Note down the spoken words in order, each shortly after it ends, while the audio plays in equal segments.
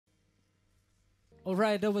All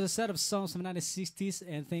right, that was a set of songs from the 1960s,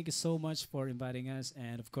 and thank you so much for inviting us.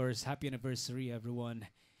 And of course, happy anniversary, everyone,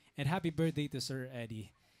 and happy birthday to Sir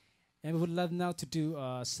Eddie. And we would love now to do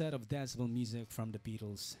a set of danceable music from the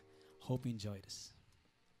Beatles. Hope you enjoy this.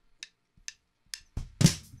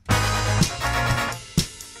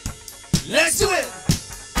 Let's do it!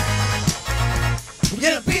 We're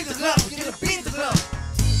gonna beat the drum, we're gonna beat the drum.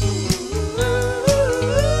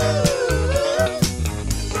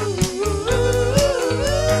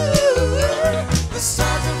 The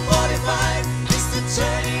stars of 45, it's the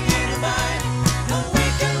turning in the mind. And we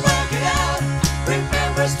can work it out,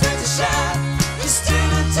 remember straight to shout. It's still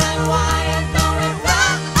a time why I know it right.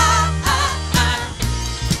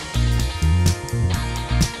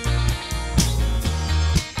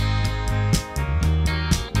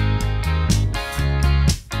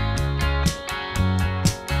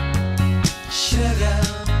 Sugar,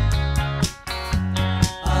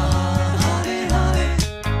 honey, honey,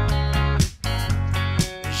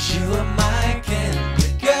 you are my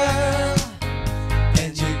candy girl,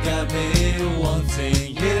 and you got me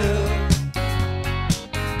wanting you.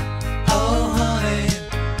 Oh, honey,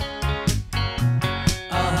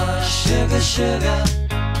 sugar, sugar,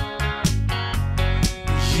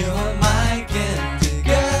 you are my candy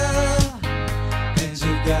girl, and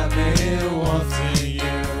you got me wanting you.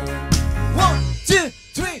 1, 2,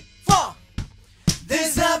 3, 4.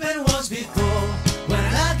 This happened once before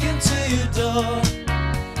when I came to your door.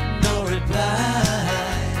 No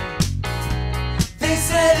reply. They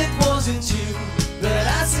said it wasn't you, but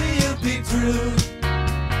I see you peek through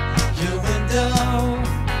your window.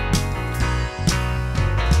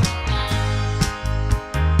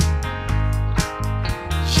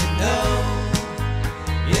 You know,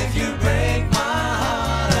 if you break my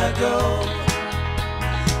heart, I go.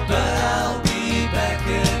 But I'll be back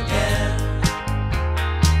again.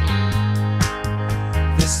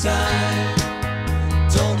 This time,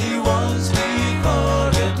 told you once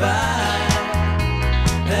before goodbye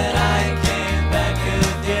that I came back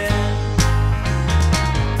again.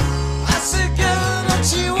 I said, girl, what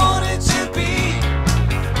you wanted to be.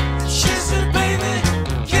 She said, baby,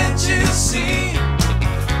 can't you see?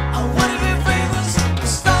 I wanna be famous, a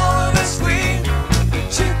star on the screen,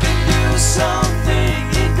 but you can do something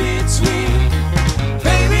in between.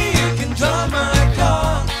 Baby, you can drive my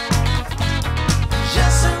car.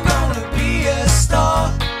 Yes, I'm gonna be a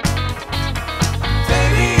star.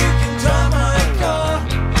 Baby, you can drive my car,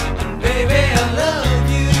 and baby, I love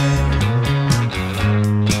you.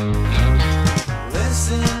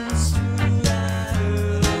 Listen, do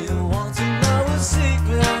you want to know a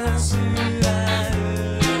secret?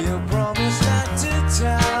 Do you promise not to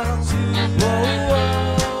tell? Whoa,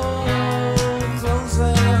 whoa,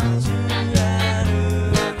 closer. Let me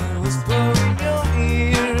whisper in your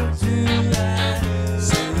ear.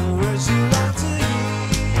 Say the words you want to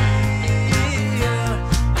hear.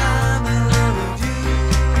 I'm in love with you.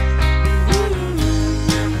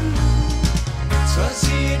 Trust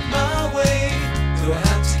it my way. Do I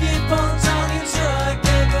have to keep on talking till I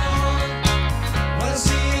get on? Wanna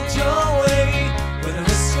see it your way. With the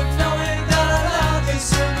risk of knowing that our love is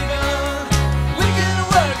soon be gone. We can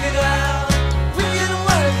work it out. We can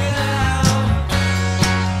work it out.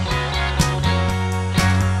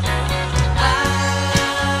 I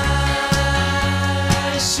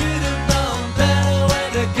should have known better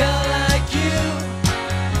with a girl like you.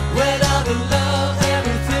 With all the love,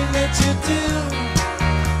 everything that you do,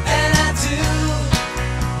 and I do.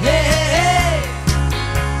 Hey, hey, hey.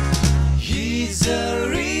 He's a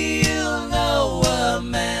real nowhere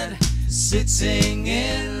man, sitting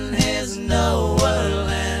in his nowhere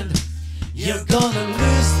land. You're gonna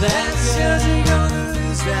lose that girl. You're gonna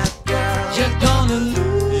lose that girl. You're gonna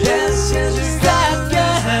lose. Yes, yes, lose that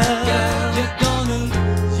girl. You're gonna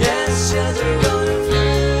lose. Yes, yes, you're gonna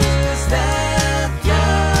lose that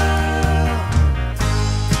girl.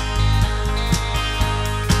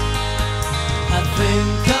 I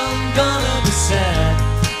think I'm gonna be sad.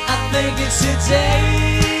 I think it's today.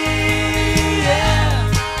 Yeah.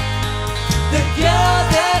 The girl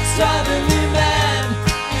that's driving me mad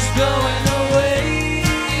is going away.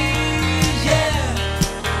 Yeah.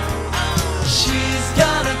 She's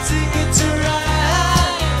got a ticket to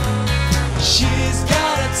ride. She's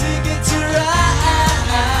got a ticket to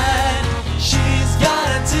ride. She's got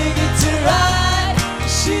a ticket to ride.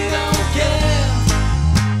 She don't care.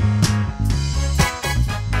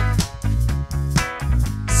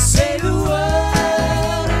 Say the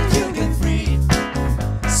word and you get free.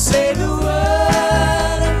 Say the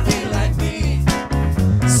word and feel like me.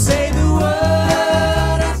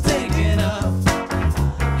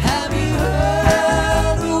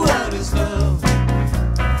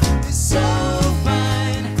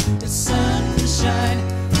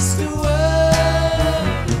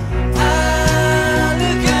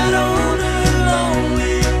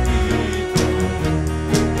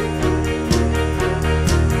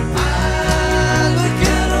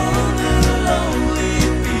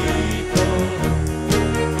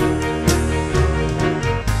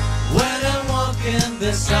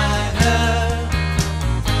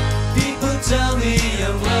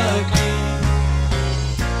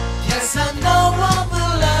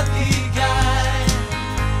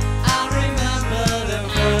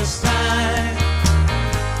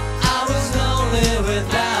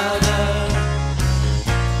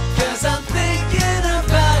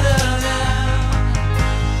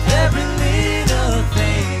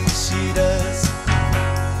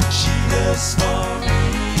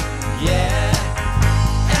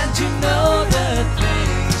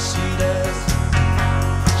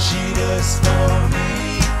 just for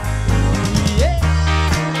me. Ooh, yeah.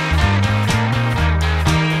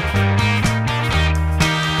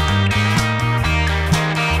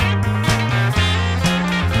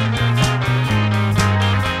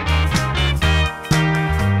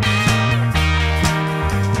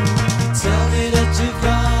 Tell me that you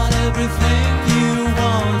got everything you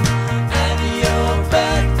want, and you're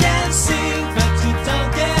back and see, but you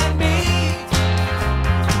don't get me.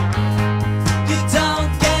 You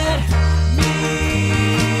don't get me.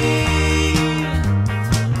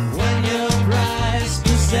 When your prized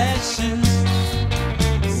possessions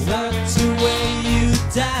start to weigh you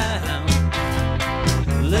down,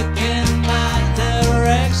 look in my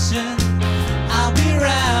direction. I'll be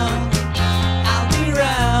round. I'll be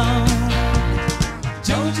round.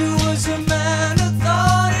 Told you was a man who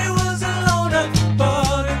thought he was a loner,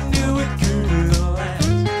 but he knew it could last.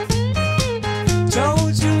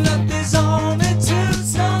 Told you love is only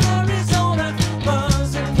Tucson, Arizona,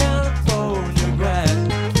 was in California grass.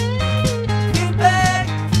 Get back,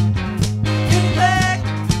 get back,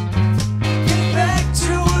 get back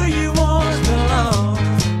to where you once belonged.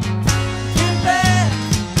 Get back,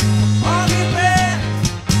 oh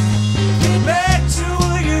get back to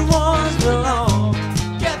where you once belonged.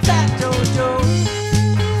 Get back, Jojo.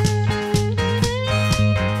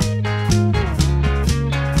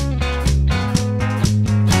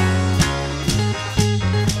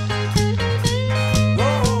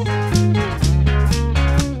 Whoa.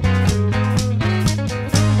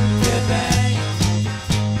 Get back,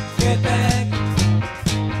 get back,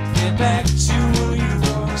 get back to where you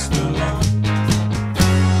once belonged.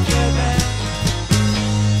 Get back,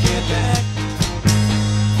 get back,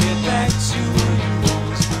 get back to where you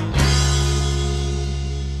once belonged.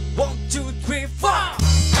 1, 2, 3, 4.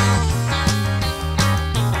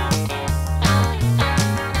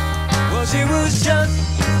 Well, she was just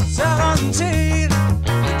 17,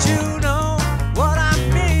 but you know what I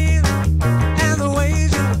mean, and the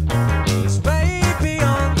ways you sway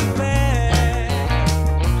beyond the bed.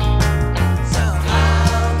 So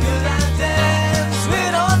how could I dance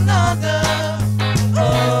with another? Oh,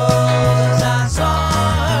 as I saw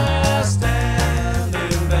her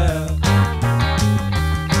standing there.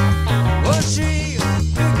 Well, she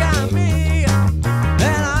looked at me,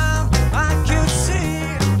 and I could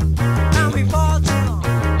see, and before too long,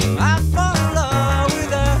 I fall in love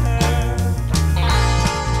with her.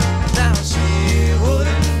 Now she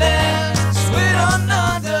wouldn't dance with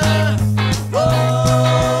another.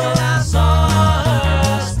 Oh, I saw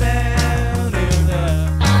her standing there.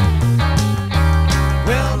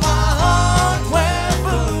 Well, my heart went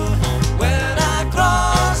boom when I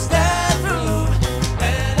crossed that room,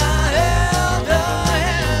 and I held her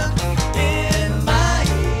hand in my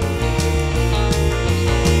ear.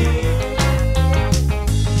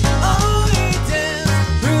 Oh, we danced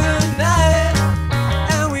through the night,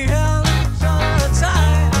 and we held each other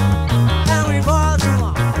tight, and we fought too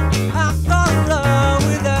long. I fell in love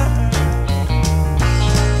with her.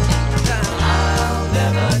 Now I'll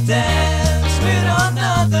never dance with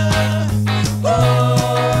another. Oh,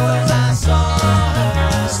 as I saw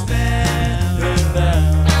her standing there.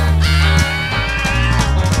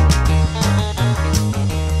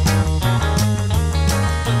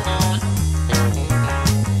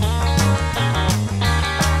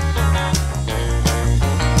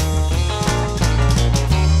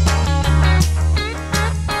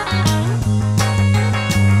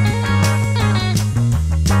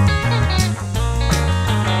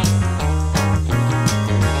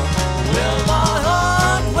 Well, my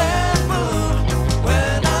heart went boom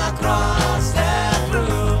when I crossed that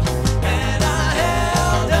room, and I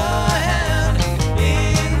held her hand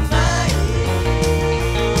in my ear.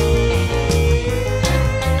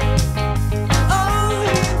 Oh,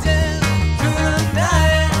 we danced through the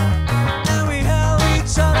night, and we held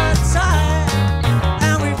each other tight,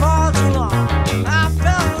 and we fought too long. I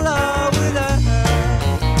fell in love with her.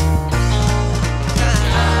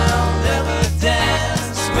 I'll never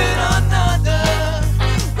dance with another.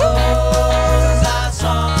 Oh, as I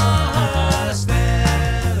saw her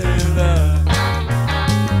standing there.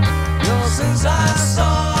 Yo, since I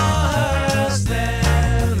saw her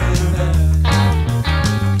standing there.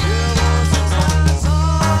 Yeah, since I saw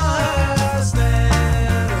her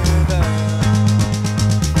standing there.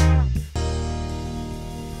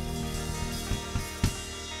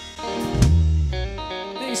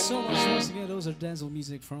 Thanks so much once again. Those are dancehall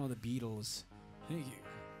music from the Beatles. Thank you.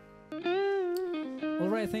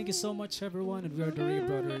 Alright, thank you so much everyone, and we are the REO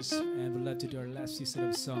Brothers, and we'd love to do our last few set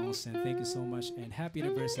of songs, and thank you so much, and happy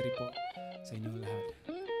anniversary po sa inyong lahat.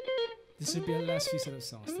 This will be our last few set of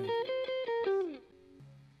songs. Thank you.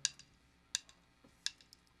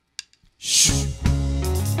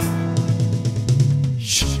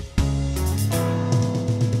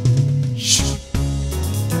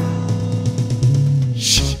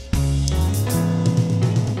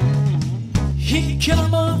 He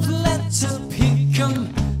come off let up, he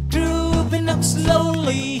come grooving up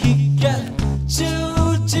slowly. He got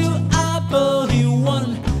two eyeball, he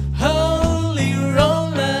one holy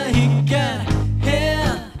roller. He got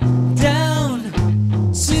hair down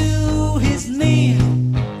to his knee.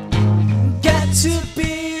 Got to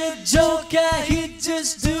be a joker, he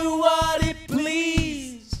just do what he please.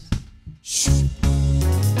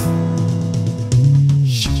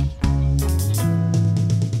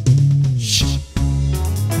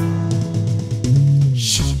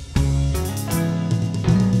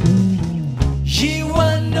 He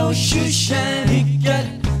want no shoe shine, he got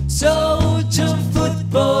total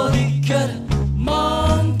football, he got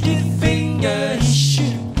monkey finger, he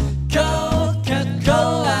shoot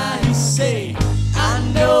Coca-Cola, he say, I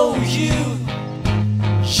know you,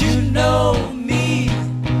 you know me.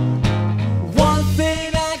 One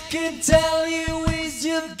thing I can tell you is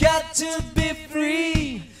you've got to be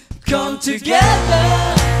free. Come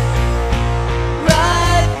together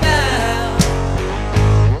right now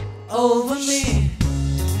over me.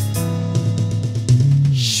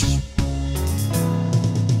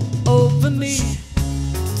 Over me.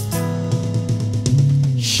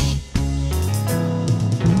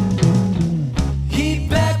 He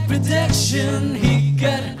back protection, he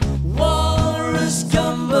got walrus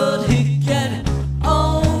gun, but he got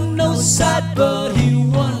on no side, but he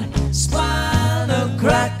won spinal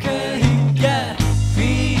cracker. He got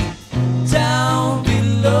feet down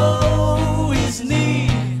below his knee.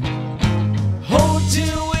 Hold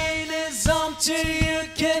you in his arm till you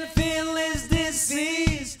can feel his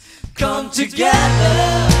disease. Come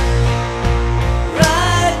together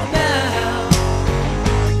right now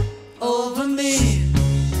over me.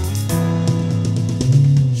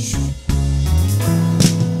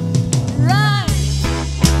 Right.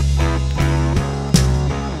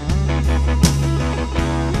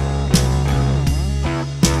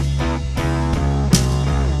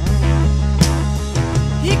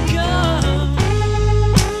 He come.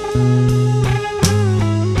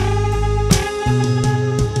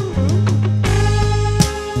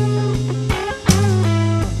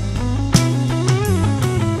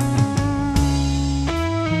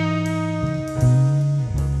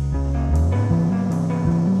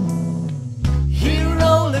 He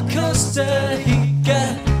roller coaster, he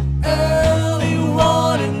got early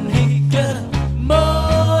warning, he got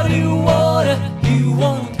muddy water, he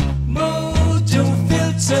won't mojo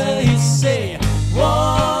filter. He say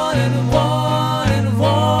 1 and 1 and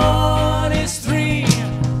 1 is 3.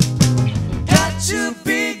 Got to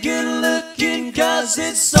be good looking, cause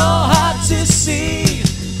it's so hard to see.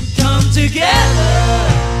 Come together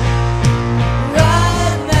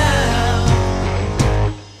right now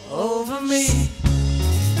over me.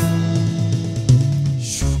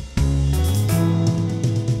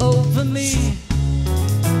 Over me.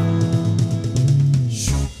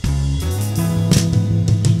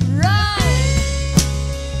 Right.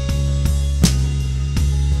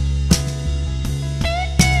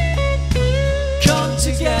 Come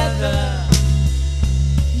together.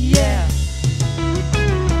 Yeah.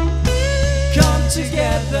 Come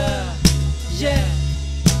together. Yeah.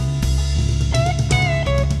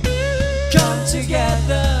 Come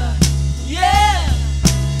together. Yeah.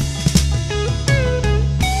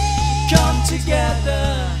 Come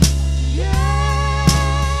together. Yeah.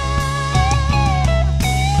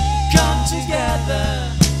 Come together.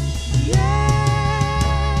 Yeah.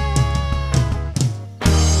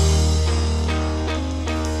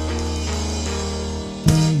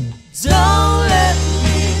 Don't let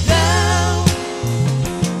me down.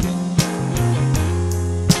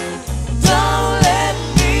 Don't let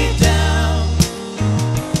me down.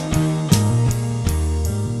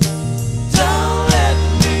 Don't let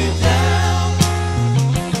me down.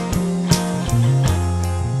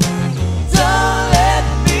 Don't let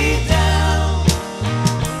me down.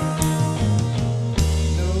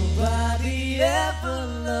 Nobody ever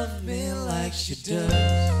loved me like she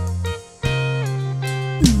does.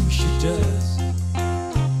 Ooh, she does.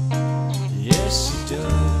 Yes, she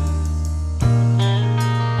does.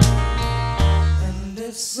 And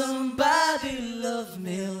if somebody loved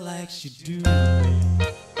me like she do,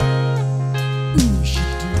 ooh, she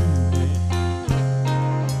do.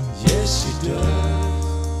 Yes, she does.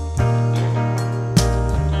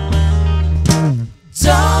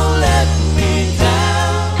 Don't let me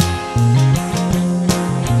down.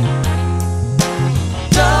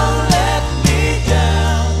 Don't let me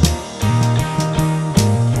down.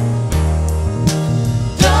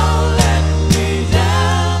 Don't let me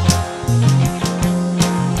down.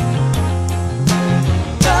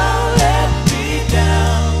 Don't let me down.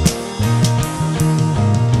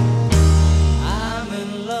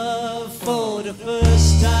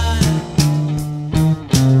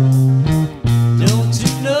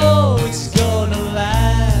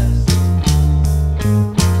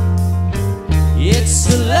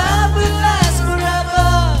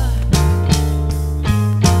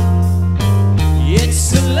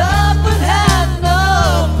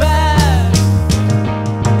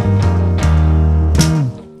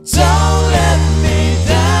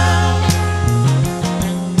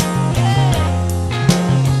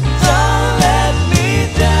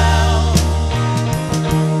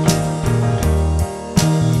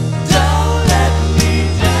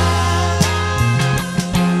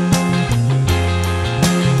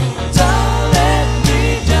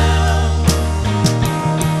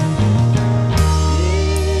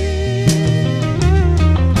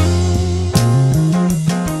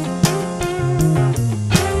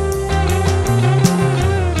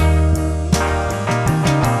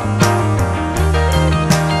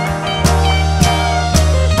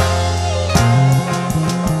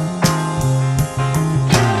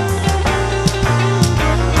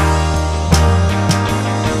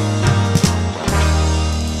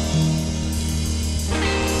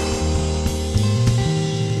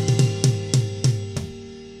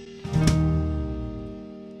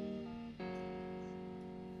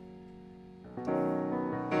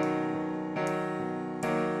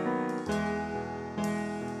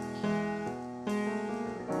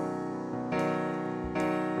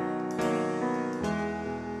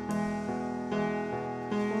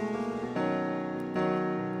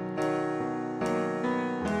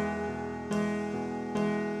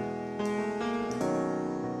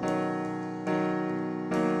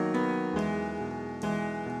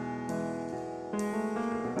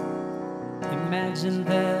 Imagine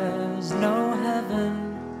there's no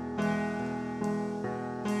heaven.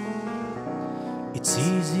 It's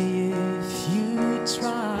easy if you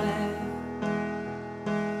try.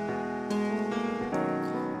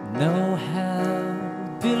 No hell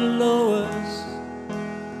below us,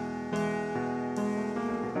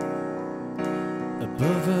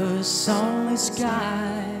 above us only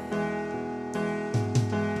sky.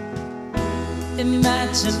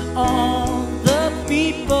 Imagine all the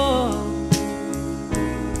people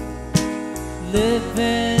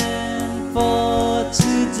living for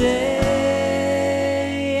today.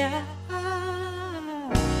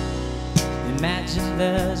 Imagine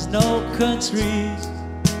there's no countries.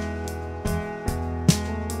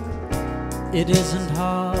 It isn't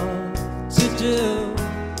hard to do.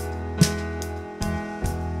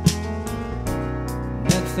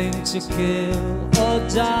 Nothing to kill or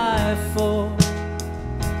die for,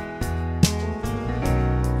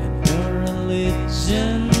 and no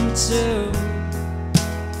religion too.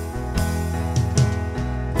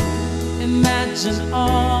 Imagine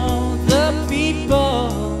all the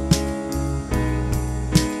people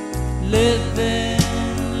living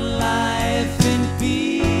life in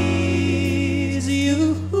peace.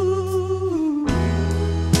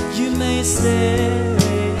 You may say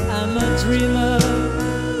I'm a dreamer,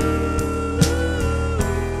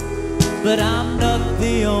 but I'm not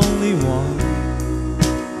the only one.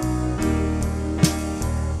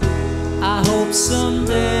 I hope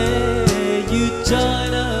someday you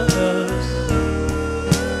join us,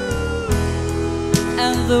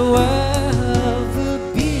 and the world will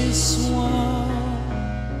be as one.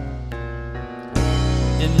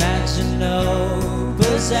 Imagine no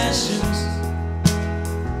possessions.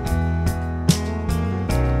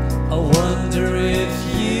 I wonder if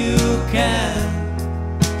you can.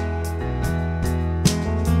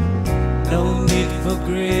 No need for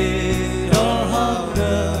greed or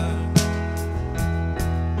hunger,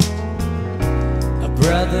 a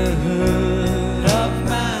brotherhood of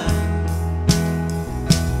man.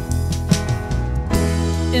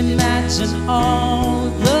 Imagine all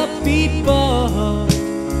the people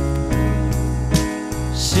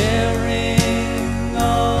sharing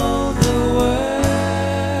all the world.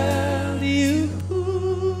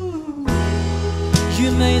 You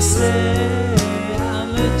may say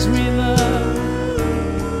I'm a dreamer,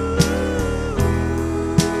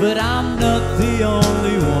 but I'm not the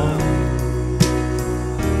only one.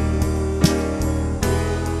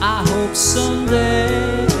 I hope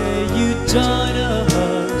someday you join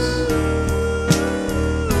us,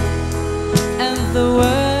 and the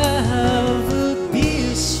world will be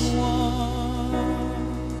as one.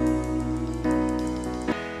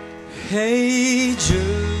 Hey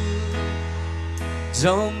Jude,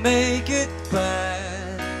 don't make it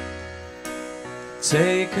bad.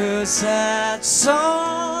 Take a sad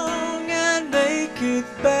song and make it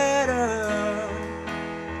better.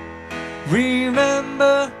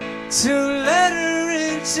 Remember to let her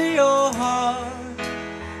into your heart,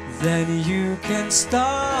 then you can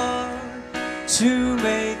start to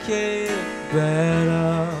make it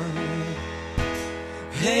better.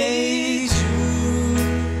 Hey Jude,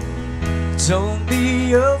 don't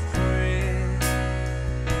be afraid.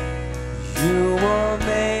 You were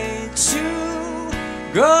made to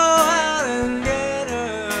go out and get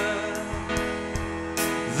her.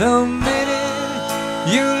 The minute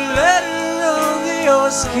you let her under your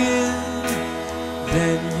skin,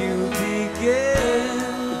 then you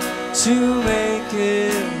begin to